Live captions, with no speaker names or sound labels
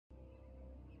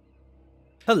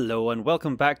Hello and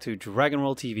welcome back to Dragon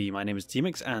Roll TV. My name is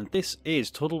Deamix and this is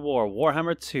Total War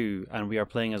Warhammer 2 and we are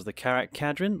playing as the Karak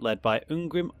Kadrin led by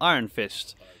Ungrim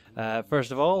Ironfist. First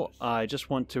of all, I just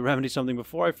want to remedy something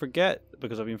before I forget,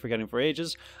 because I've been forgetting for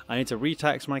ages. I need to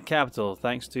retax my capital,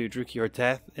 thanks to Druki or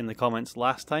Death in the comments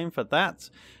last time for that.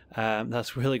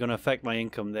 That's really going to affect my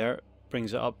income there.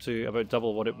 Brings it up to about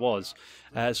double what it was.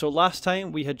 So last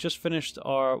time we had just finished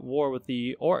our war with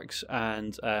the orcs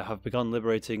and have begun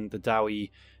liberating the Dawi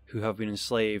who have been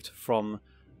enslaved from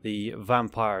the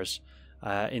vampires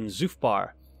in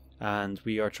Zufbar, and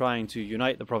we are trying to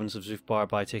unite the province of Zufbar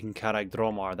by taking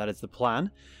Karak. That is the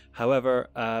plan. However,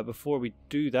 before we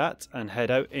do that and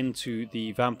head out into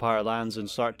the vampire lands and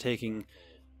start taking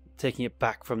it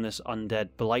back from this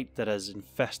undead blight that has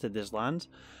infested this land,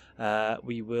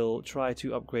 we will try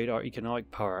to upgrade our economic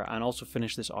power and also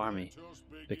finish this army,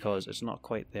 because it's not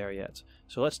quite there yet.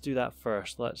 So let's do that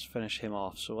first. Let's finish him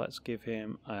off. So let's give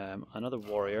him another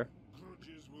warrior,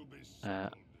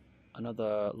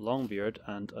 another longbeard,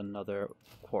 and another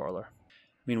quarreler.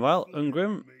 Meanwhile,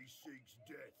 Ungrim,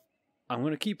 I'm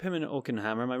going to keep him in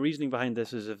Oakenhammer. My reasoning behind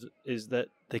this is that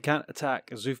they can't attack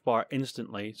Zufbar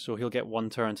instantly, so he'll get one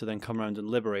turn to then come around and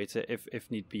liberate it if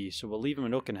need be. So we'll leave him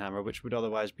in Oakenhammer, which would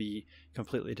otherwise be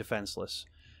completely defenseless.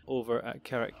 Over at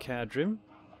Karak Kadrin,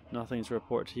 nothing to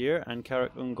report here. And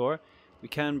Karak Ungor, we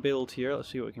can build here. Let's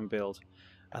see what we can build.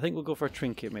 I think we'll go for a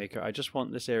trinket maker. I just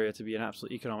want this area to be an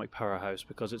absolute economic powerhouse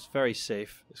because it's very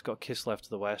safe. It's got Kislev to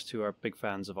the west, who are big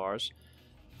fans of ours.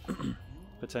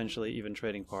 Potentially even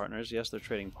trading partners. Yes, they're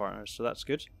trading partners, so that's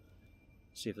good.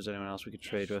 See if there's anyone else we could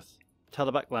trade with.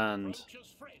 Talabak land.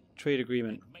 Trade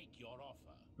agreement.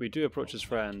 We do approach his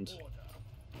friend,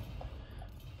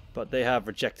 but they have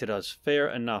rejected us. Fair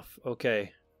enough.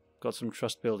 Okay, got some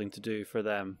trust building to do for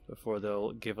them before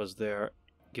they'll give us their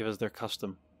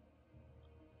custom.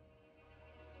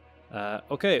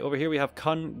 Okay, over here we have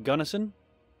Kun Gunnison.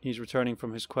 He's returning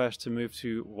from his quest to move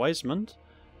to Weismund.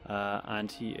 And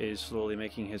he is slowly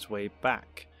making his way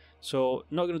back. So,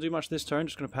 not going to do much this turn,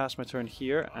 just going to pass my turn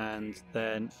here, and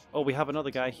then... Oh, we have another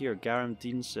guy here, Garam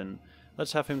Diensen.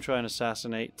 Let's have him try and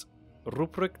assassinate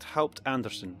Ruprecht Haupt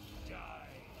Andersen.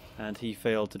 And he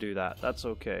failed to do that. That's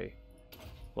okay.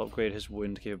 We'll upgrade his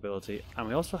wound capability. And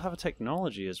we also have a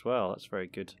technology as well. That's very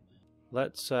good.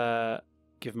 Let's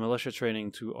give militia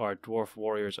training to our dwarf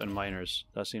warriors and miners.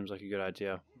 That seems like a good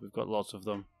idea. We've got lots of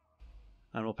them.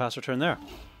 And we'll pass our turn there.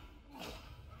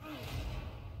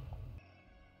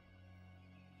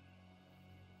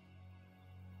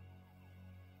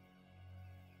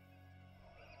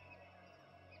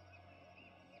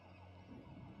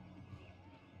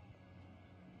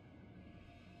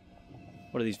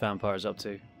 What are these vampires up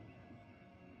to?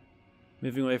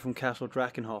 Moving away from Castle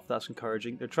Drakenhof, that's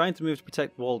encouraging. They're trying to move to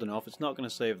protect Waldenhof, it's not going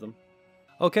to save them.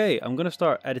 Okay, I'm going to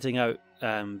start editing out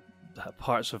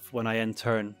parts of when I end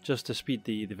turn, just to speed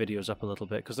the videos up a little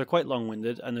bit, because they're quite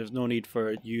long-winded and there's no need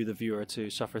for you, the viewer, to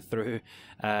suffer through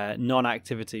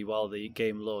non-activity while the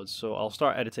game loads. So I'll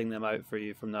start editing them out for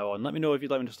you from now on. Let me know if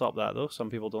you'd like me to stop that though. Some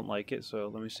people don't like it, so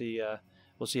let me see.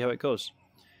 We'll see how it goes.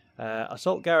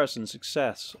 Assault garrison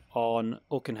success on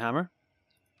Oakenhammer.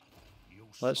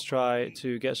 Let's try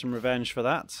to get some revenge for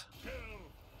that.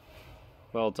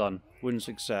 Well done. Wound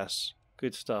success.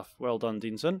 Good stuff. Well done,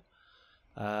 Diensen.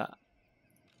 Ungrim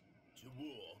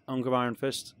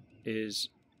Ironfist is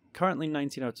currently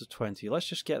 19 out of 20. Let's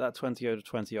just get that 20 out of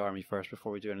 20 army first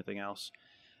before we do anything else.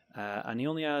 And he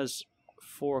only has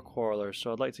 4 quarrelers,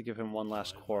 so I'd like to give him one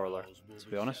last quarreler, to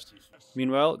be honest.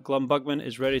 Meanwhile, Glumbugman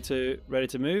is ready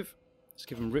to move. Let's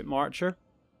give him Root Marcher,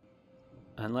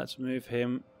 and let's move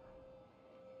him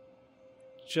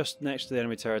just next to the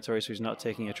enemy territory so he's not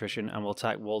taking attrition, and we'll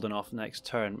attack Waldenhof next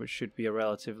turn, which should be a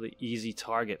relatively easy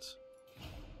target.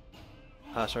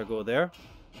 Pass our go there.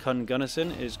 Kun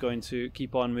Gunnison is going to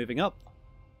keep on moving up.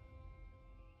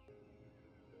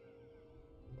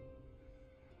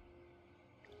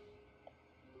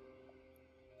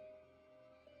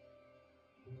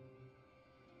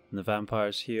 And the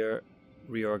vampires here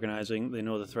reorganizing. They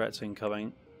know the threat's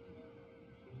incoming.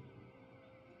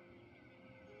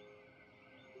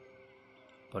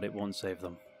 But it won't save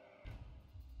them.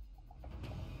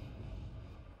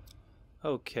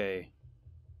 Okay.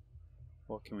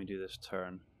 What can we do this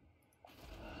turn?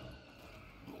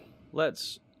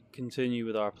 Let's continue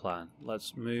with our plan.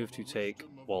 Let's move to take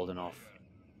Waldenhof.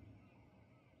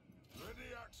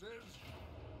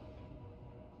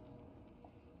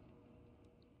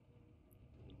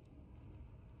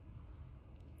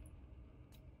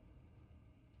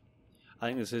 I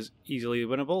think this is easily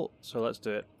winnable, so let's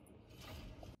do it.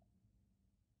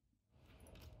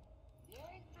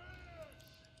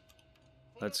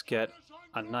 Let's get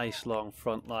a nice long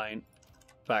front line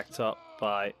backed up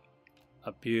by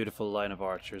a beautiful line of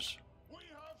archers.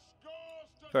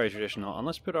 Very traditional. And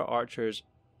let's put our archers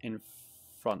in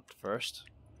front first.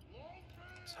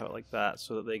 Let's have it like that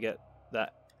so that they get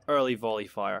that early volley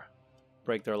fire.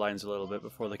 Break their lines a little bit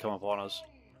before they come upon us.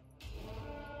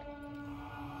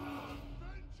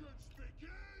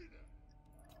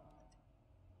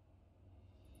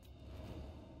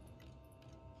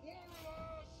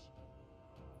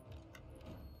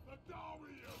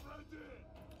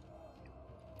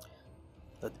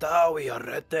 The Dawi are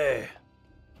ready.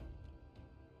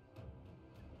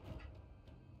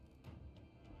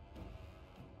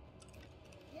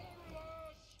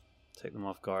 Take them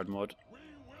off guard mode. We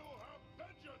will have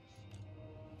vengeance.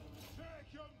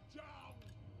 Take him down.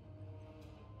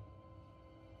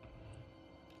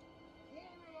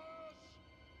 Warriors.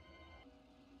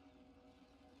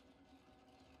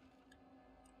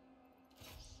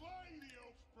 Slay the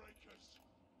oathbreakers.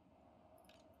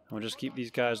 And we'll just keep these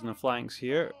guys on the flanks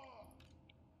here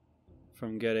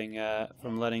from getting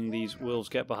from letting these wolves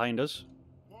get behind us.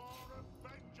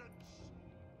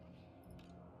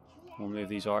 We'll move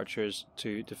these archers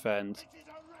to defend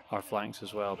our flanks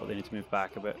as well, but they need to move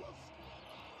back a bit.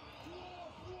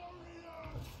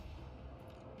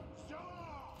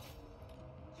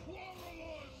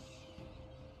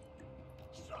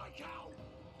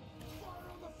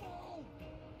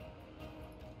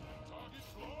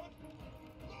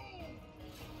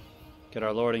 Get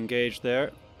our lord engaged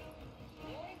there.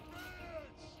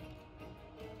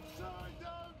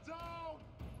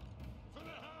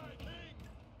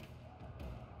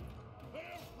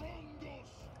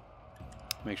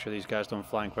 Make sure these guys don't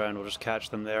flank round, we'll just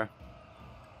catch them there.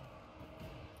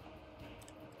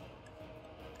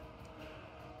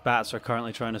 Bats are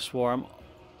currently trying to swarm.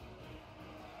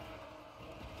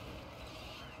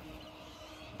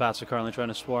 Bats are currently trying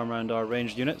to swarm around our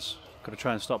ranged units. Gotta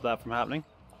try and stop that from happening.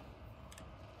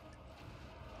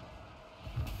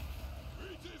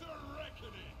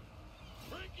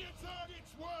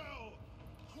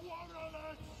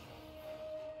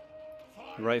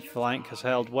 The right flank has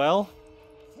held well.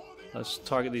 Let's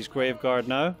target these Graveguard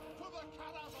now.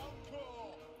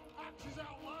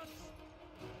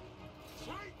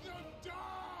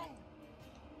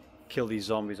 Kill these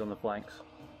zombies on the flanks.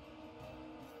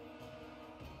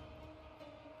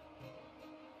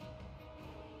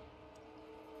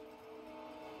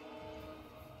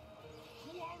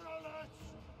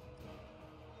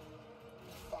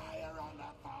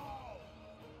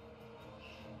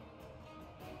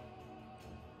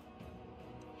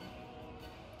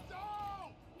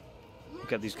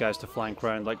 Get these guys to flank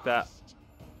round like that.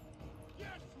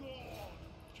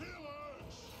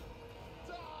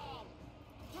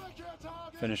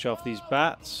 Finish off these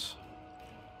bats.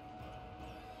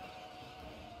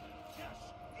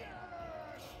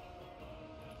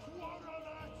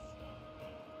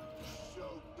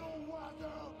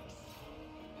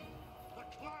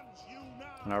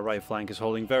 And our right flank is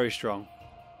holding very strong.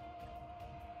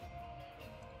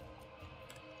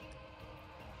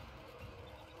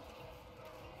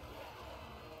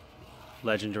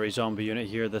 Legendary zombie unit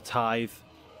here, the Tithe.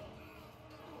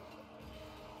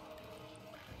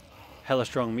 Hella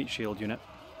strong meat shield unit.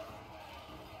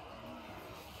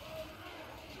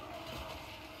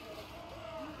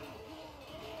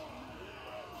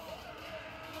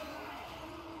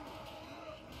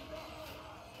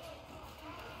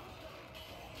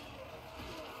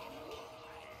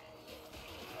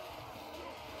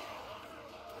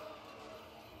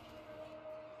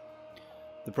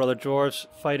 The brother dwarves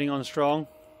fighting on strong.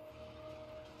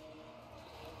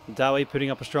 Dawi putting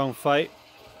up a strong fight.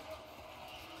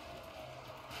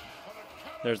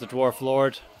 There's the dwarf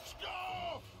lord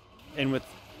in with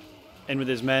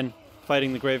his men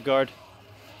fighting the Graveguard.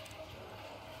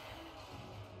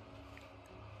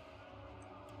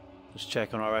 Just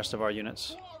check on our rest of our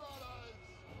units.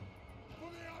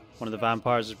 One of the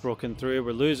vampires is broken through.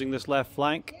 We're losing this left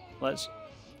flank. Let's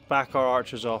back our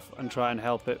archers off and try and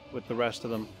help it with the rest of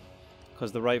them,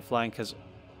 because the right flank has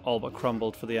all but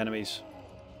crumbled for the enemies.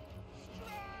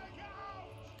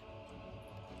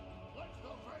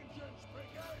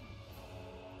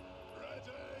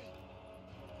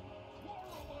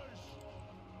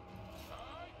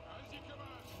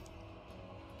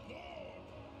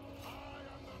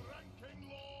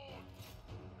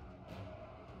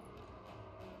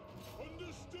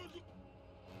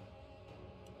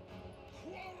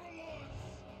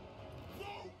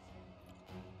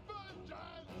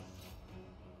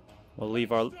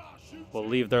 We'll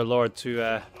leave their lord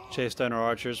to chase down our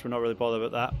archers. We're not really bothered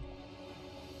about that.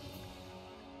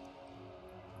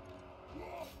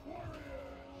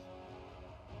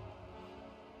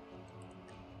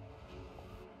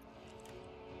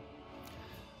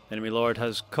 Enemy Lord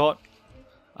has caught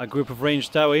a group of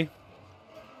ranged Dowie.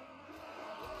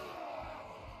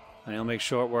 And he'll make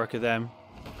short work of them.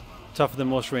 Tougher than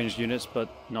most ranged units, but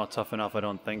not tough enough, I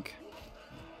don't think.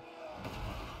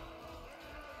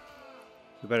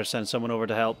 We better send someone over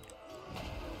to help.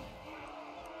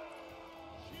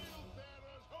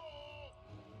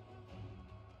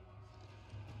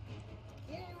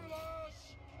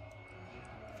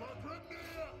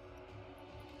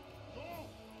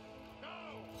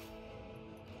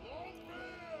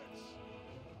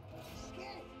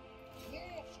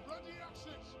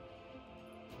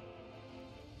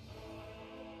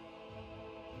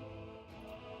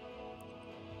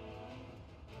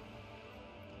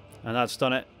 And that's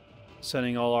done it.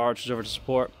 Sending all our archers over to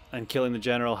support, and killing the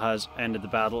general has ended the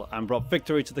battle and brought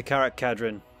victory to the Karak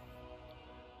Kadrin.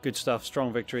 Good stuff,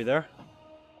 strong victory there.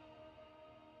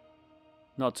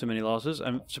 Not too many losses,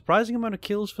 and surprising amount of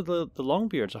kills for the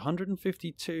Longbeards,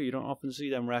 152. You don't often see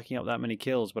them racking up that many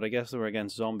kills, but I guess they were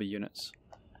against zombie units,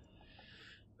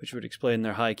 which would explain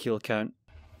their high kill count.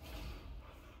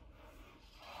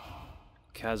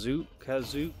 Kazoo,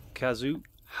 Kazoo, Kazoo,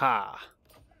 ha!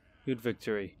 Good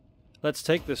victory. Let's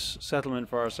take this settlement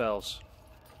for ourselves.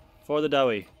 For the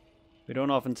Dowie. We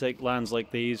don't often take lands like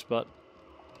these, but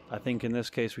I think in this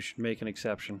case we should make an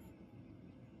exception.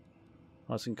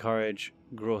 Let's encourage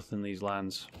growth in these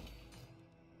lands.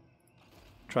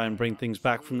 Try and bring things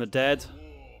back from the dead.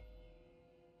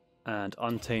 And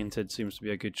Untainted seems to be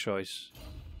a good choice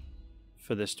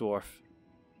for this dwarf,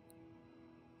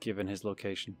 given his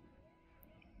location.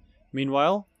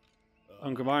 Meanwhile,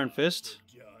 Ungrim Ironfist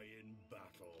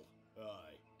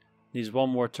needs one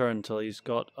more turn until he's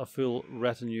got a full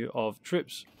retinue of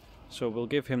troops. So we'll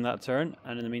give him that turn,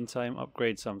 and in the meantime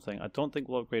upgrade something. I don't think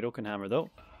we'll upgrade Oakenhammer though.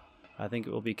 I think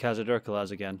it will be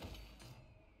Khazad-dûr-Khazad again.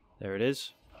 There it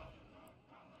is.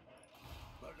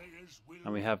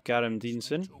 And we have Garam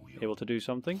Dinson able to do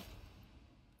something.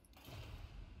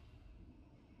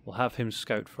 We'll have him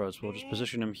scout for us. We'll just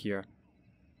position him here.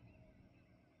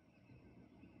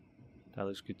 That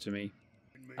looks good to me.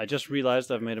 I just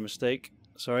realised I've made a mistake.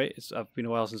 Sorry, it's been a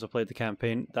while since I played the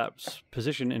campaign. That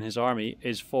position in his army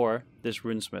is for this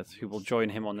runesmith, who will join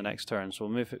him on the next turn. So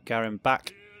we'll move Garam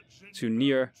back to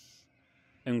near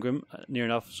Ungrim, near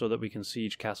enough so that we can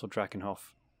siege Castle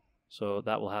Drakenhof. So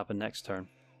that will happen next turn.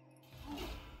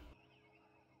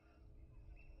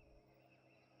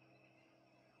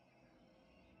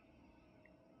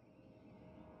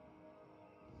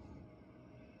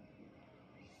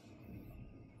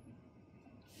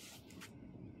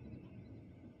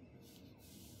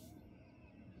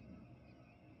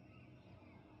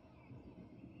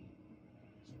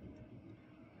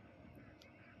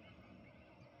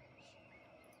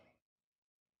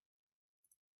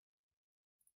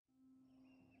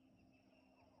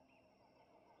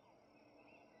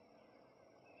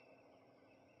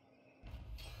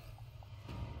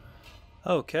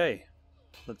 Okay,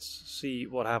 let's see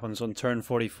what happens on turn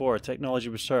 44. Technology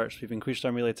research. We've increased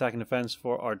our melee attack and defense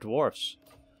for our dwarfs.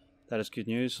 That is good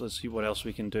news. Let's see what else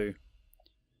we can do.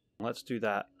 Let's do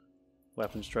that.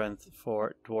 Weapon strength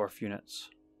for dwarf units.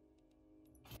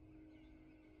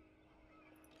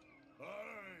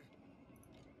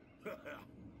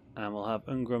 And we'll have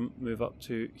Ungrim move up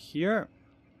to here.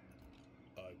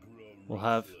 We'll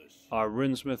have our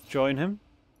runesmith join him.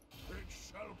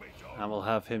 And we'll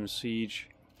have him siege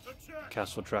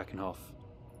Castle Drakenhof.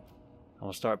 And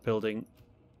we'll start building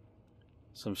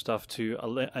some stuff to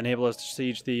enable us to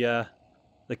siege the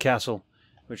castle,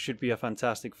 which should be a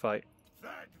fantastic fight.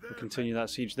 We'll continue that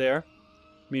siege there.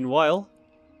 Meanwhile,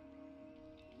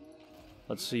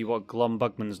 let's see what Glum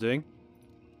Bugman's doing.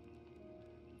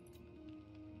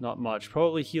 Not much.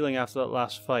 Probably healing after that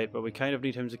last fight, but we kind of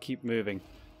need him to keep moving.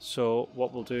 So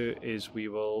what we'll do is we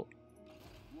will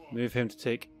move him to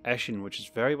take Eshin, which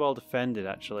is very well defended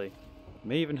actually. It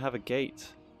may even have a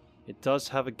gate. It does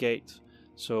have a gate,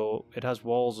 so it has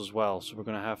walls as well, so we're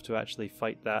going to have to actually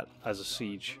fight that as a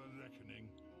siege.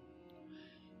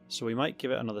 So we might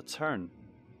give it another turn.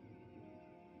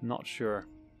 Not sure.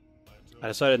 I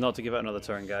decided not to give it another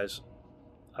turn, guys.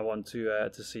 I want to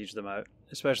siege them out,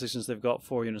 especially since they've got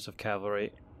 4 units of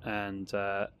cavalry, and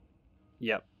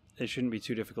yeah, it shouldn't be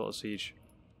too difficult to siege.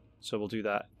 So we'll do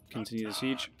that. Continue the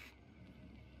siege.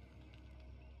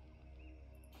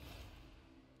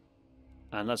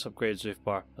 And let's upgrade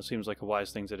Zufbar. That seems like a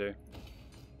wise thing to do.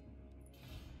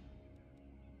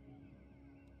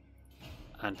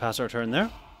 And pass our turn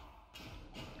there.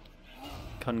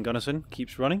 Kun Gunnison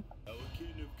keeps running. Our kin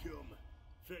have come.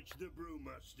 Fetch the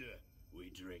brewmaster. We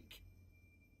drink.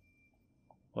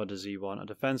 What does he want? A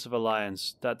defensive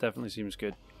alliance. That definitely seems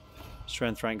good.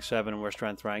 strength rank 7 and we're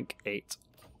strength rank 8.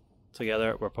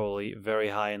 Together, we're probably very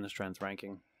high in the strength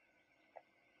ranking.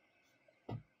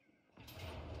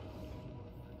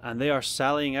 And they are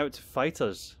sallying out to fight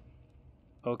us.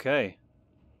 Okay.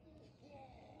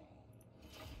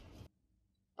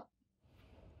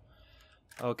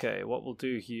 Okay, what we'll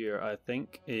do here, I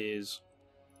think, is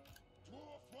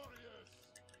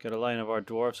get a line of our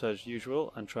dwarfs as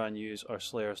usual and try and use our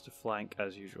slayers to flank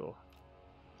as usual.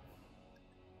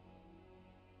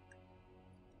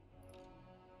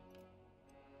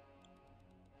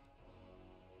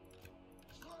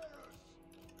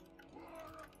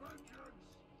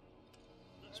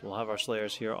 So we'll have our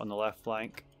slayers here on the left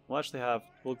flank. We'll actually have,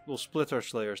 we'll split our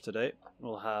slayers today.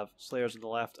 We'll have slayers on the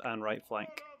left and right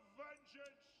flank.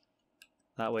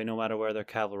 That way, no matter where their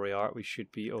cavalry are, we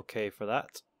should be okay for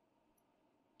that.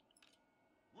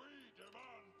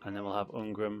 And then we'll have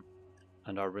Ungrim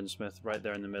and our runesmith right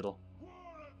there in the middle.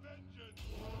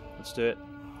 Let's do it.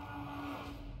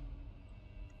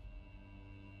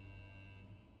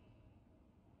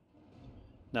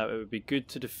 Now, it would be good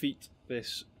to defeat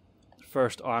this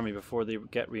first army before they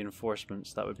get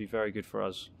reinforcements. That would be very good for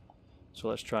us. So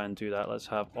let's try and do that. Let's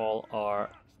have all our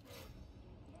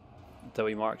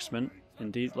Dewi marksmen.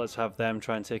 Indeed, let's have them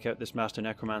try and take out this master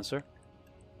necromancer.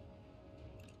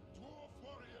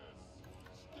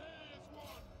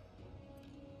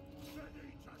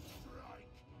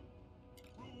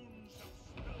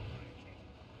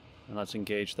 And let's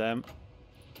engage them.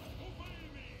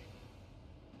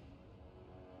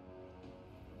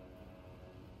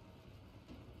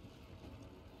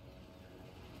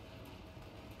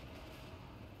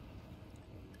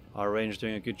 Our range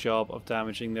doing a good job of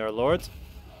damaging their lord.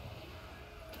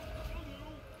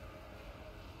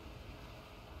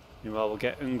 Meanwhile, we'll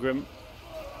get Ungrim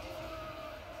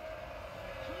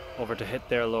over to hit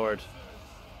their lord.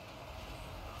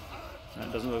 And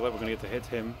it doesn't look like we're going to get to hit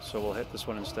him, so we'll hit this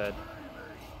one instead.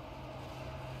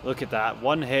 Look at that.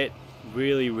 One hit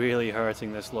really, really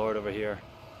hurting this lord over here.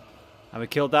 And we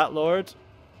killed that lord.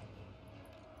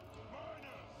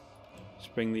 Let's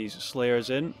bring these slayers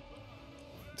in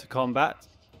to combat,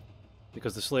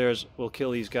 because the slayers will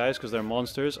kill these guys because they're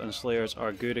monsters and slayers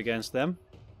are good against them.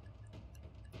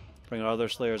 Bring our other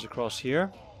slayers across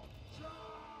here.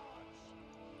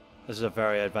 This is a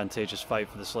very advantageous fight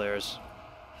for the slayers.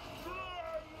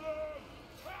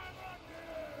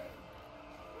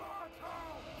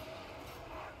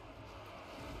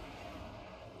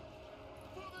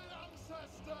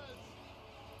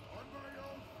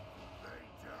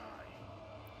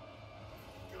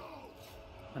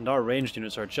 And our ranged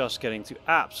units are just getting to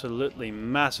absolutely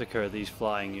massacre these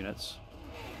flying units.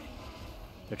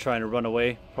 They're trying to run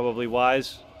away, probably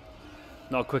wise.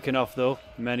 Not quick enough though,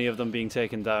 many of them being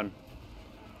taken down.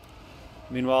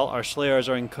 Meanwhile, our slayers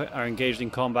are engaged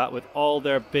in combat with all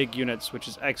their big units, which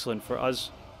is excellent for us.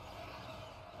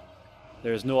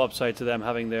 There is no upside to them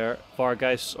having their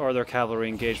Vargeists or their cavalry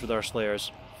engaged with our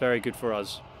slayers. Very good for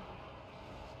us.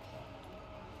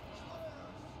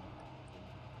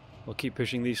 We'll keep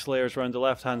pushing these slayers around the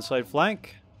left-hand side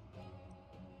flank.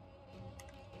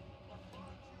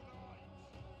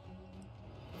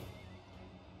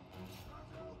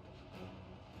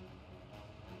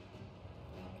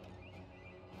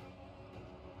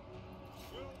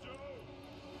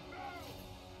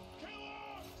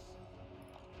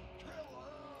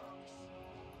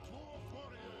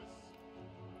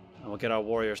 And we'll get our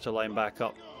warriors to line back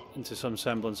up into some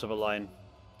semblance of a line.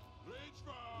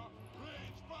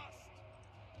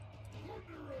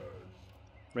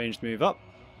 Ranged move up.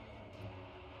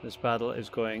 This battle is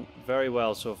going very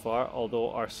well so far,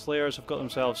 although our slayers have got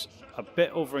themselves a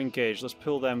bit over engaged. Let's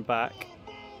pull them back.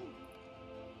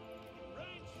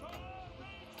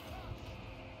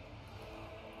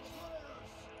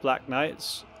 Black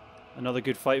Knights, another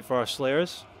good fight for our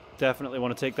slayers. Definitely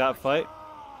want to take that fight.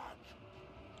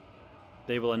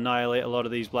 They will annihilate a lot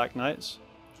of these Black Knights.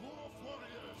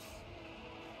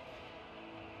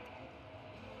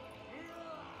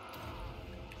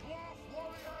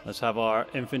 Let's have our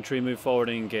infantry move forward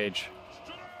and engage.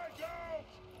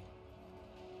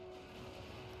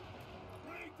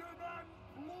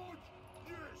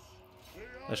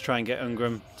 Let's try and get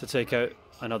Ungrim to take out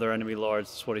another enemy lord.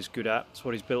 That's what he's good at. That's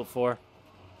what he's built for.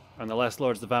 And the less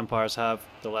lords the vampires have,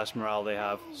 the less morale they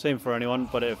have. Same for anyone,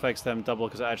 but it affects them double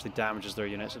because it actually damages their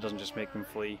units. It doesn't just make them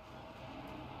flee.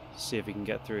 Let's see if we can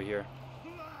get through here.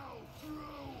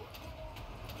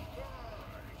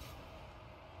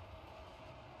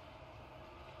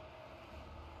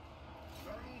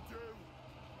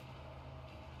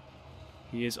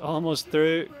 He is almost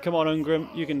through. Come on,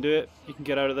 Ungrim. You can do it. You can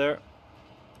get out of there.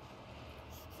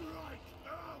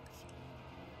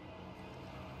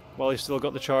 while he's still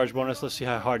got the charge bonus. Let's see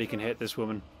how hard he can hit this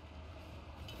woman.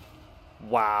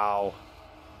 Wow.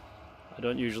 I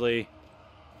don't usually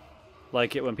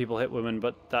like it when people hit women,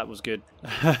 but that was good.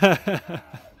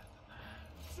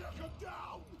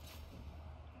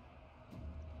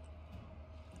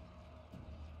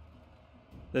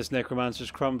 This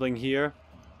necromancer's crumbling here.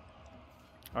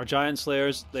 Our giant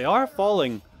slayers, they are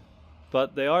falling,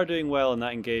 but they are doing well in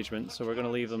that engagement, so we're going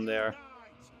to leave them there.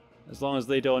 As long as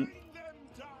they don't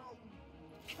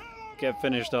get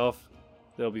finished off,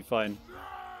 they'll be fine.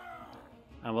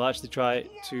 And we'll actually try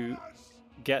to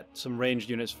get some ranged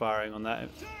units firing on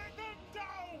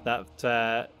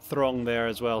that throng there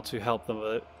as well to help them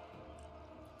with it.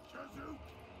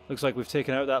 Looks like we've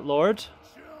taken out that lord.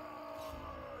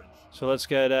 So let's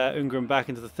get Ungrim back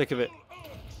into the thick of it.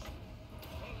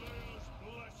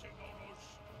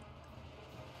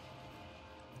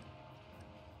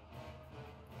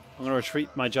 I'm going to retreat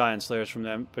my giant slayers from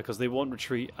them because they won't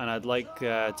retreat, and I'd like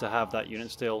to have that unit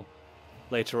still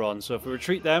later on. So if we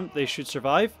retreat them, they should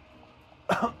survive.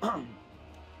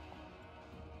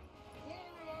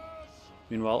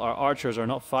 Meanwhile, our archers are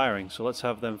not firing, so let's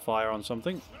have them fire on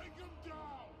something.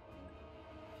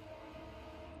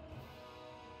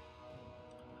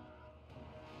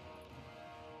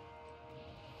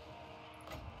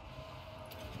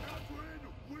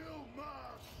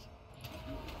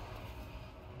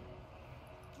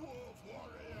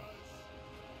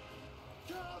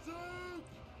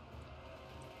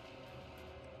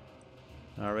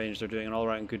 Our ranged are doing an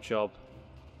all-round good job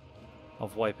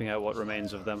of wiping out what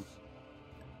remains of them.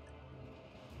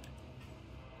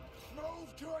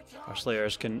 Our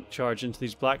slayers can charge into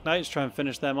these black knights, try and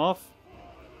finish them off.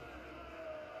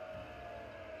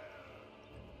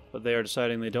 But they are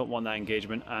deciding they don't want that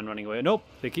engagement and running away. Nope,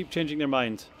 they keep changing their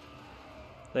mind.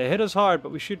 They hit us hard,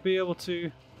 but we should be able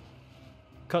to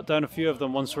cut down a few of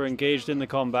them once we're engaged in the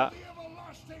combat.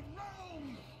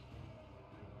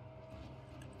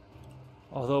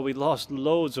 Although we lost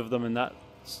loads of them in that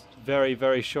very,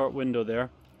 very short window there.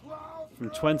 From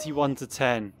 21 to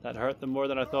 10. That hurt them more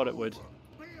than I thought it would.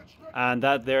 And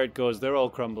that, there it goes. They're all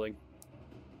crumbling.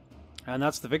 And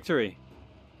that's the victory.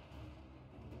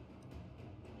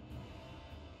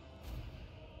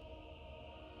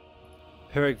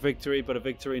 Pyrrhic victory, but a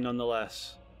victory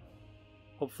nonetheless.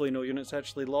 Hopefully no units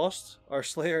actually lost. Our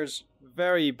slayers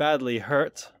very badly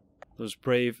hurt. Those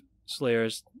brave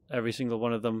slayers, every single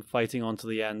one of them fighting on to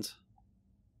the end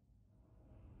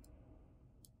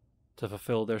to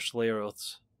fulfill their slayer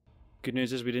oaths. Good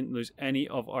news is we didn't lose any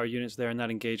of our units there in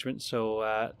that engagement,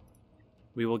 so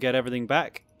we will get everything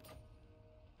back.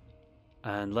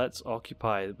 And let's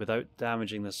occupy without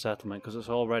damaging this settlement, because it's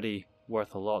already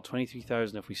worth a lot.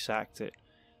 23,000 if we sacked it,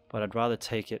 but I'd rather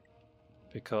take it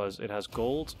because it has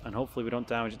gold, and hopefully we don't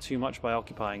damage it too much by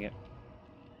occupying it.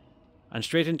 And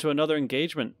straight into another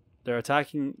engagement. They're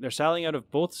attacking, they're sallying out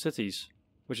of both cities,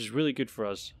 which is really good for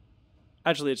us.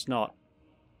 Actually, it's not.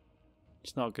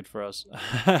 It's not good for us.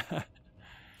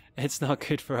 It's not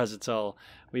good for us at all.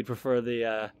 We'd prefer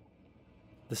the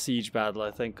siege battle,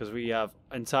 I think, because we have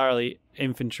entirely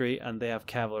infantry and they have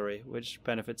cavalry, which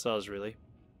benefits us, really.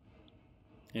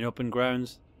 In open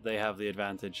grounds, they have the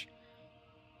advantage.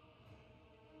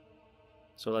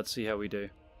 So let's see how we do.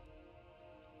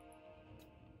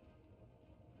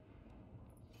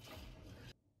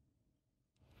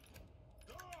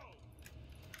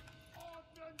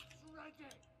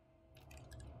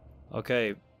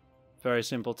 Okay, very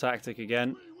simple tactic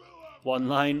again. One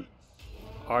line,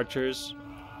 archers,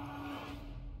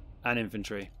 and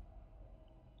infantry.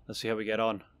 Let's see how we get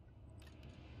on.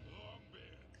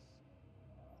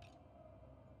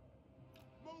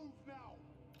 Move now.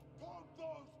 Put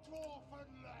those dwarfen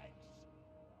legs.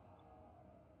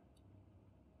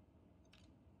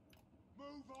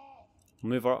 Move off.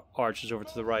 Move our archers over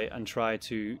to the right and try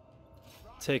to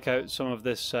take out some of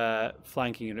this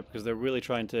flanking unit, because they're really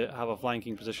trying to have a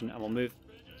flanking position, and we'll move.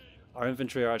 Our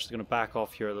infantry are actually going to back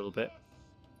off here a little bit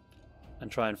and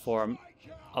try and form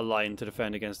a line to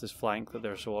defend against this flank that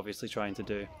they're so obviously trying to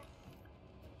do.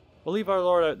 We'll leave our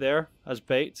lord out there as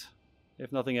bait,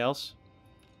 if nothing else.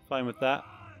 Fine with that.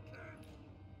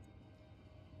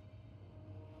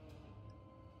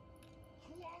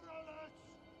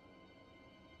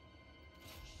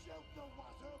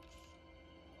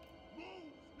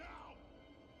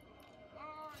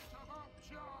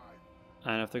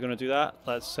 And if they're going to do that,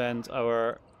 let's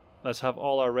have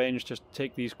all our range just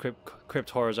take these crypt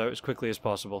horrors out as quickly as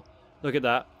possible. Look at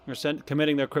that. They're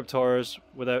committing their crypt horrors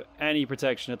without any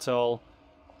protection at all.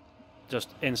 Just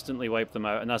instantly wipe them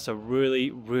out. And that's a really,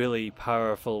 really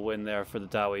powerful win there for the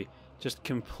Dawi. Just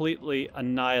completely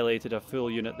annihilated a full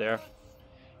unit there.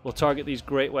 We'll target these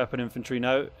great weapon infantry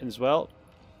now as well.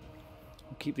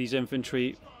 We'll keep these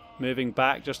infantry moving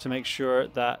back just to make sure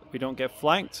that we don't get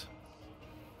flanked.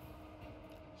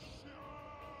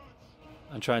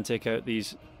 And try and take out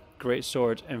these great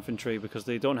sword infantry because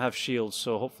they don't have shields,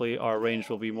 so hopefully our range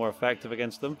will be more effective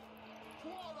against them.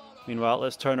 Meanwhile,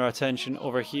 let's turn our attention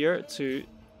over here to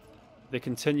the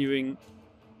continuing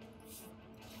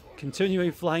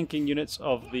flanking units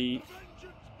of the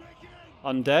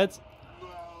undead.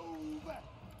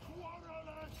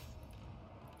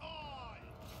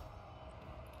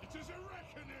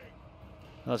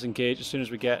 Let's engage. As soon as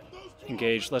we get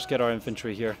engaged, let's get our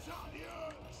infantry here.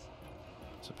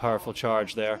 It's a powerful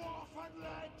charge there.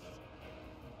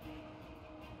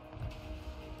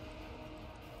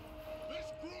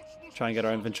 Try and get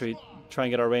our infantry, try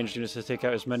and get our ranged units to take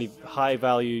out as many high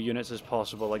value units as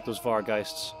possible, like those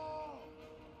Vargeists,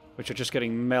 which are just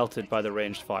getting melted by the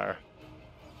ranged fire.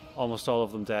 Almost all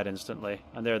of them dead instantly,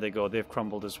 and there they go, they've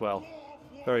crumbled as well.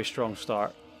 Very strong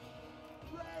start.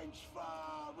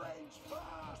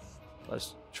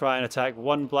 Let's try and attack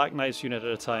one Black Knight's unit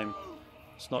at a time.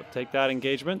 Let's not take that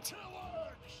engagement.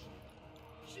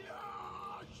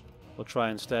 We'll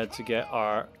try instead to get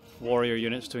our warrior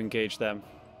units to engage them,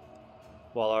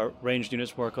 while our ranged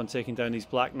units work on taking down these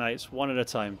Black Knights one at a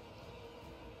time.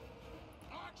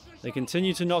 They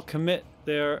continue to not commit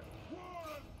their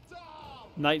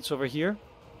knights over here,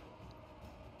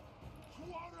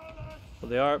 but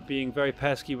they are being very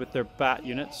pesky with their bat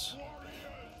units.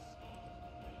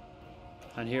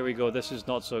 And here we go, this is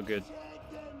not so good.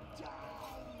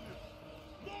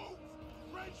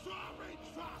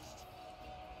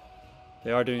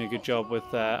 They are doing a good job with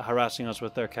harassing us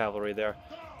with their cavalry there.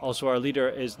 Also, our leader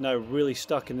is now really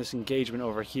stuck in this engagement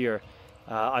over here.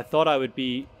 I thought I would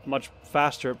be much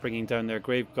faster at bringing down their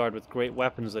graveguard with great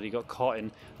weapons that he got caught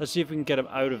in. Let's see if we can get him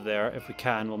out of there. If we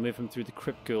can, we'll move him through the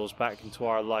crypt ghouls back into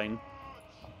our line.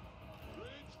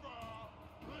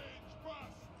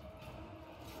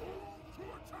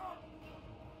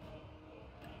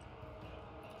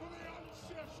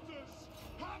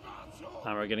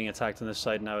 And we're getting attacked on this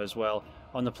side now as well.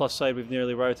 On the plus side, we've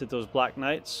nearly routed those Black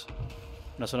Knights.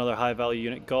 That's another high value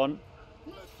unit gone.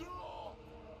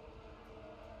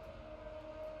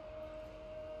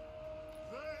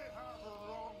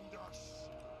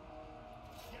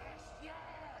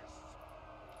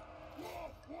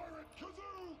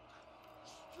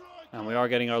 And we are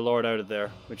getting our lord out of there,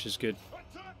 which is good.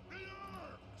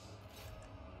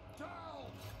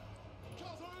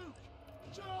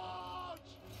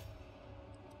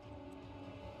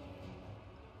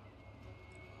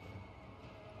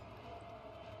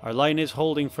 Our line is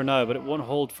holding for now, but it won't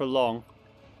hold for long.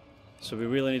 So we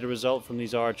really need a result from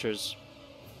these archers,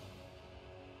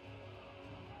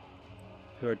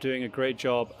 who are doing a great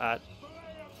job at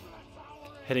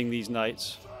hitting these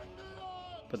knights,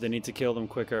 but they need to kill them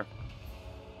quicker.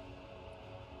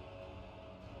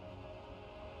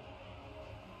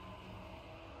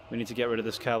 We need to get rid of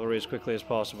this cavalry as quickly as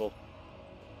possible.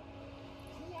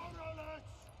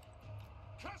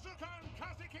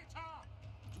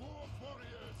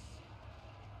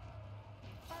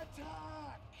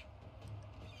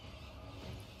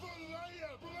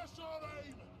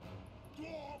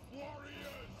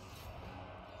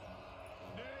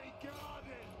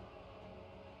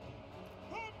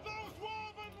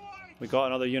 We got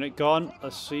another unit gone.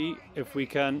 Let's see if we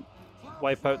can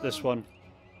wipe out this one.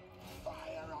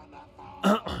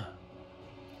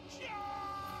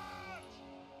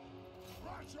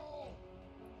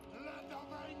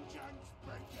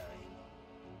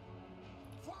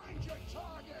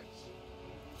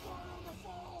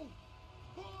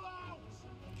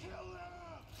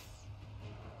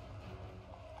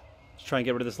 Let's try and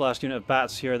get rid of this last unit of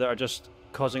bats here that are just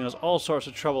causing us all sorts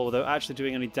of trouble without actually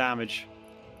doing any damage.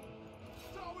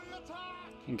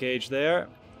 Engage there.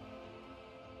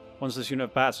 Once this unit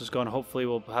of bats is gone, hopefully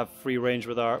we'll have free range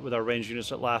with our ranged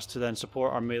units at last to then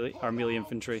support our melee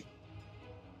infantry.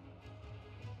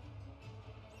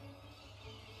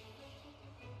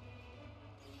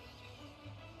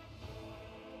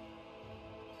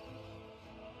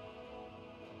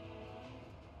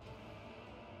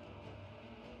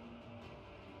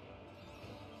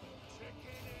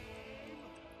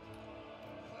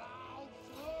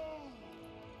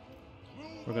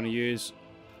 We're going to use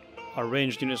our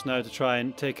ranged units now to try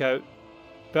and take out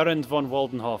Berend von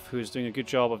Waldenhof, who's doing a good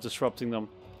job of disrupting them.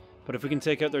 But if we can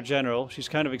take out their general, she's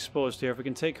kind of exposed here. If we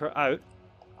can take her out,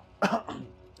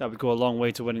 that would go a long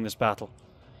way to winning this battle,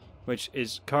 which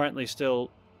is currently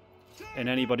still in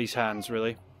anybody's hands,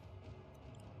 really.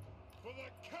 For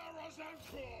the Karas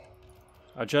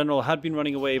Our general had been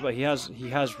running away, but he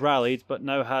has rallied, but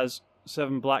now has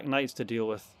 7 Black Knights to deal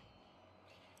with.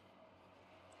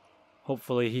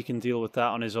 Hopefully he can deal with that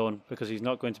on his own, because he's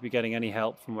not going to be getting any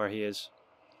help from where he is.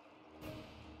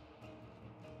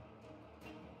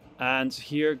 And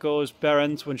here goes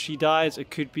Berend. When she dies,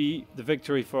 it could be the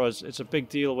victory for us. It's a big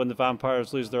deal when the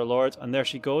vampires lose their lord. And there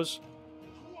she goes.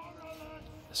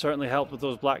 Certainly helped with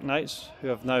those Black Knights, who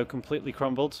have now completely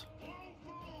crumbled.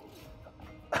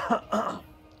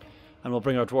 And we'll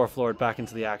bring our Dwarf Lord back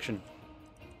into the action.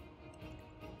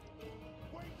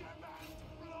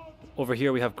 Over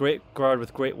here we have Graveguard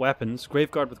with great weapons,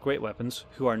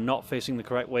 who are not facing the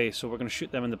correct way, so we're going to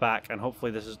shoot them in the back, and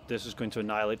hopefully this is going to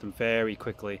annihilate them very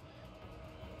quickly.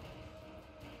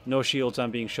 No shields, I'm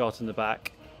being shot in the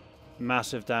back.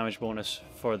 Massive damage bonus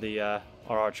for the our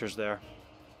archers there.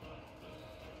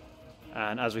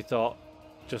 And as we thought,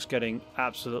 just getting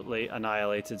absolutely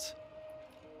annihilated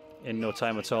in no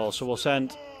time at all. So we'll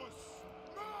send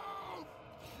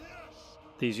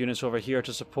these units over here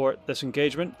to support this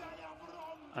engagement.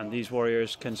 And these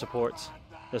warriors can support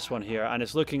this one here. And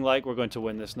it's looking like we're going to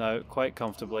win this now quite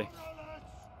comfortably.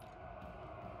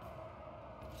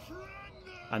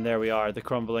 And there we are. The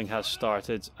crumbling has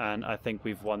started. And I think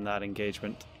we've won that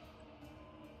engagement.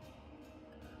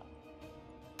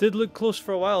 Did look close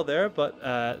for a while there.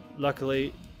 But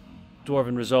luckily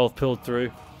Dwarven Resolve pulled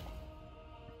through.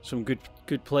 Some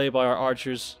good play by our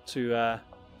archers to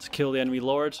kill the enemy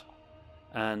lord.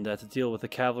 And to deal with the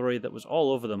cavalry that was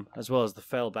all over them, as well as the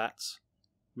fell bats,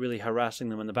 really harassing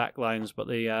them in the back lines. But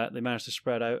they managed to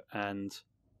spread out and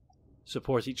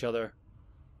support each other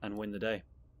and win the day.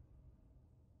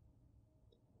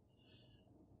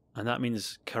 And that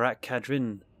means Karak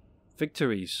Kadrin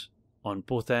victories on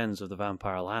both ends of the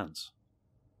vampire lands,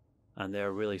 and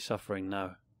they're really suffering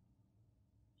now.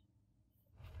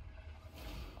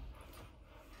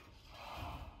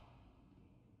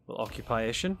 We'll occupy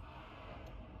Ishin.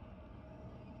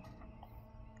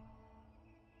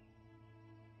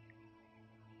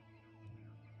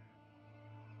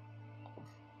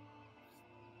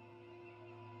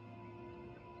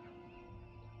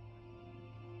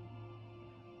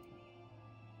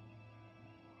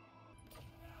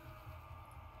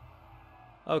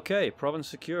 Okay, province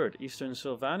secured, Eastern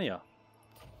Sylvania.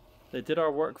 They did our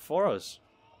work for us.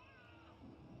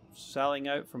 Sallying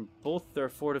out from both their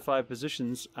fortified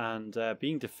positions and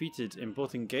being defeated in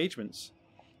both engagements.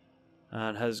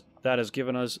 And that has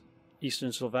given us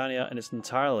Eastern Sylvania in its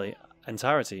entirety.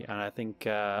 And I think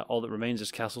all that remains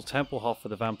is Castle Templehof for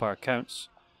the Vampire Counts.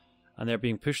 And they're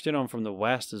being pushed in on from the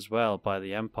west as well by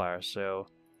the Empire. So,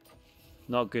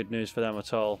 not good news for them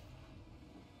at all.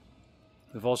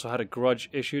 We've also had a grudge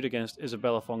issued against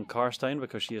Isabella von Karstein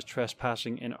because she is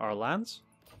trespassing in our lands.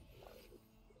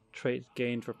 Trait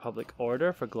gained for public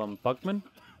order for Glum Bugman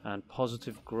and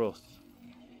positive growth.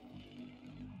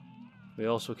 We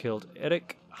also killed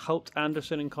Erik Haupt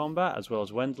Anderson in combat, as well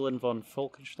as Wendelin von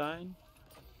Falkenstein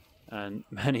and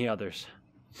many others.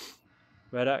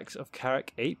 Red Axe of Karak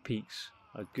 8 Peaks,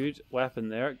 a good weapon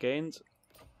there gained,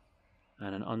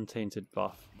 and an untainted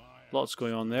buff. Lots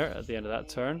going on there at the end of that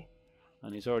turn.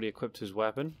 And he's already equipped his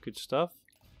weapon. Good stuff.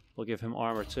 We'll give him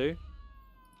armor too.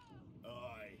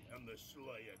 I am the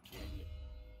Slayer King.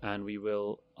 And we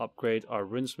will upgrade our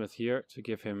runesmith here to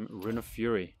give him Rune of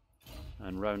Fury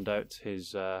and round out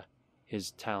his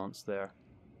talents there.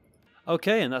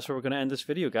 Okay, and that's where we're going to end this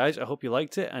video, guys. I hope you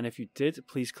liked it, and if you did,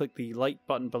 please click the like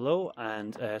button below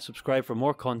and subscribe for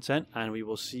more content, and we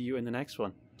will see you in the next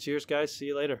one. Cheers, guys. See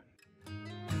you later.